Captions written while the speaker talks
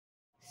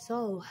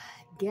So,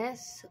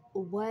 guess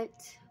what,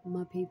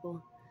 my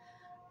people?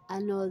 I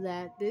know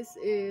that it's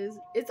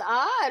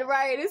odd,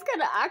 right? It's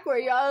kind of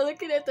awkward. Y'all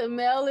looking at the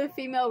male and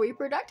female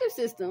reproductive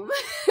system.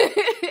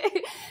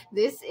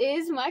 This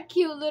is my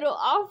cute little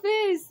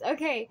office.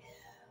 Okay,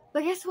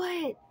 but guess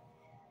what?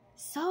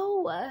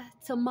 So,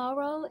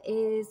 tomorrow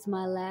is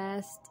my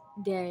last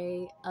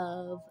day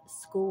of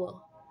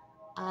school.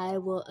 I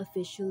will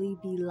officially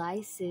be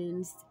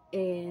licensed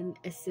in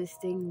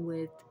assisting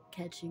with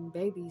catching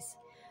babies.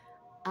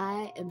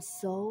 I am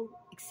so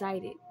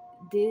excited.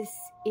 This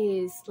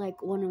is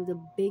like one of the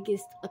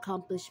biggest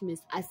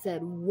accomplishments. I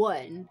said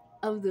one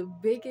of the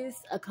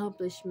biggest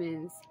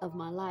accomplishments of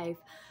my life.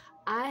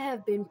 I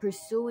have been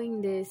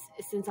pursuing this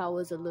since I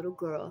was a little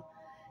girl.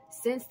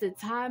 Since the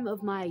time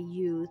of my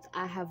youth,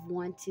 I have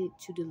wanted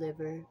to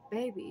deliver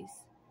babies.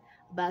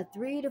 About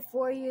 3 to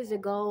 4 years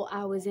ago,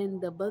 I was in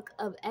the book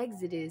of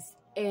Exodus,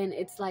 and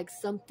it's like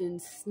something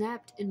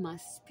snapped in my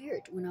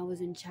spirit when I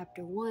was in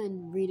chapter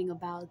 1, reading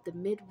about the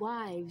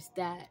midwives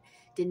that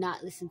did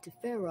not listen to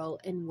Pharaoh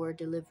and were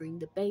delivering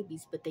the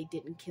babies, but they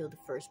didn't kill the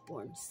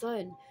firstborn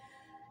son.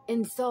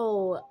 And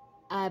so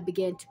I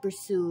began to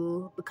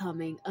pursue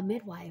becoming a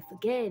midwife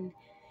again.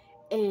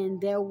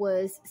 And there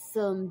was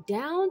some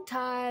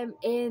downtime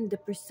in the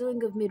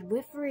pursuing of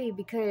midwifery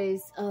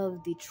because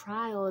of the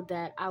trial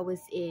that I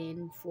was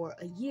in for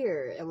a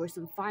year. There were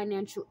some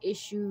financial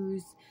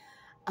issues,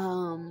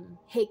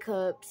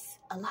 hiccups,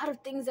 a lot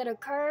of things that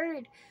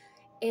occurred.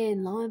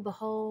 And lo and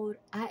behold,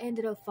 I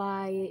ended up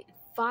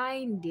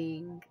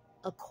finding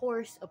a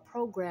course, a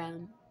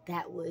program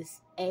that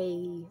was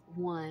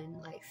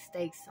A1, like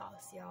steak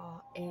sauce,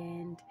 y'all.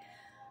 And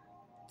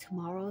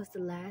tomorrow's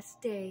the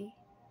last day,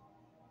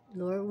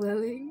 Lord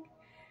willing,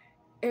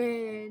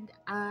 and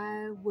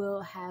I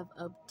will have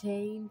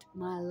obtained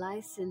my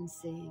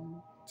licensing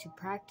to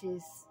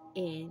practice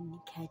in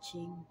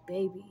catching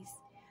babies.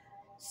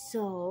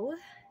 So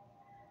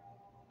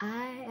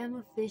I am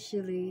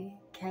officially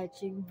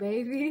catching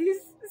babies.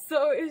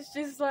 So it's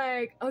just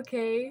like,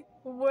 okay,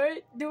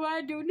 what do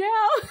I do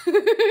now?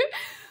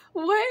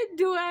 What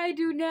do I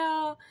do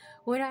now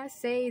when I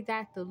say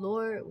that the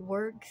Lord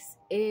works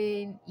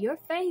in your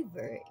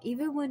favor?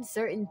 Even when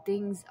certain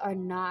things are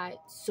not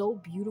so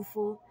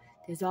beautiful,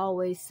 there's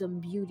always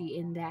some beauty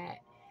in that.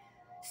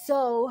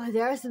 So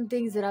there are some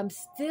things that I'm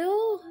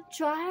still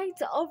trying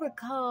to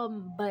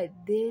overcome, but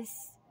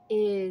this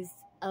is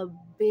a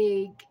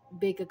big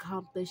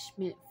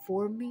accomplishment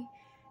for me.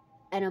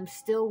 And I'm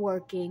still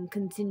working,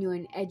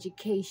 continuing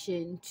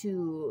education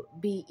to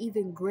be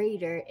even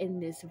greater in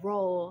this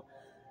role.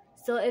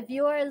 So if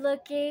you are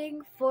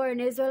looking for an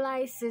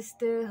Israelite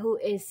sister who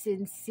is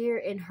sincere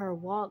in her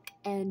walk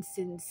and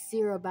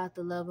sincere about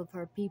the love of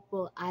her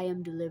people, I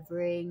am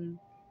delivering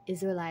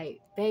Israelite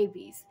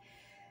babies.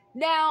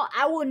 Now,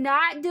 I will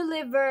not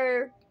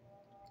deliver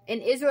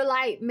an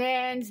Israelite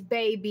man's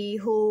baby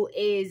who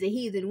is a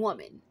heathen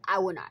woman. I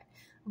will not.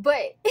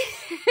 But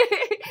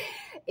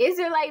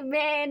Israelite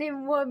man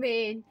and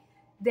woman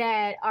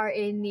that are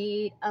in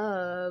need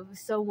of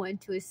someone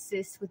to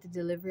assist with the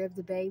delivery of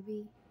the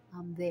baby,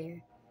 I'm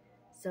there.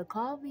 So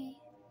call me.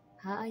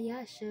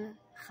 AHYASHAH.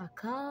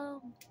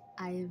 Chakam.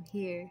 I am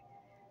here.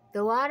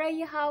 Dawara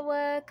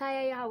Yahweh.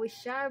 Kaya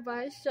AHYASHAH.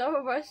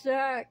 Bashar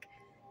Bashak.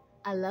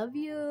 I love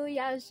you,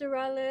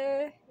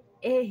 Ashr'Ahla.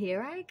 And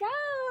here I go.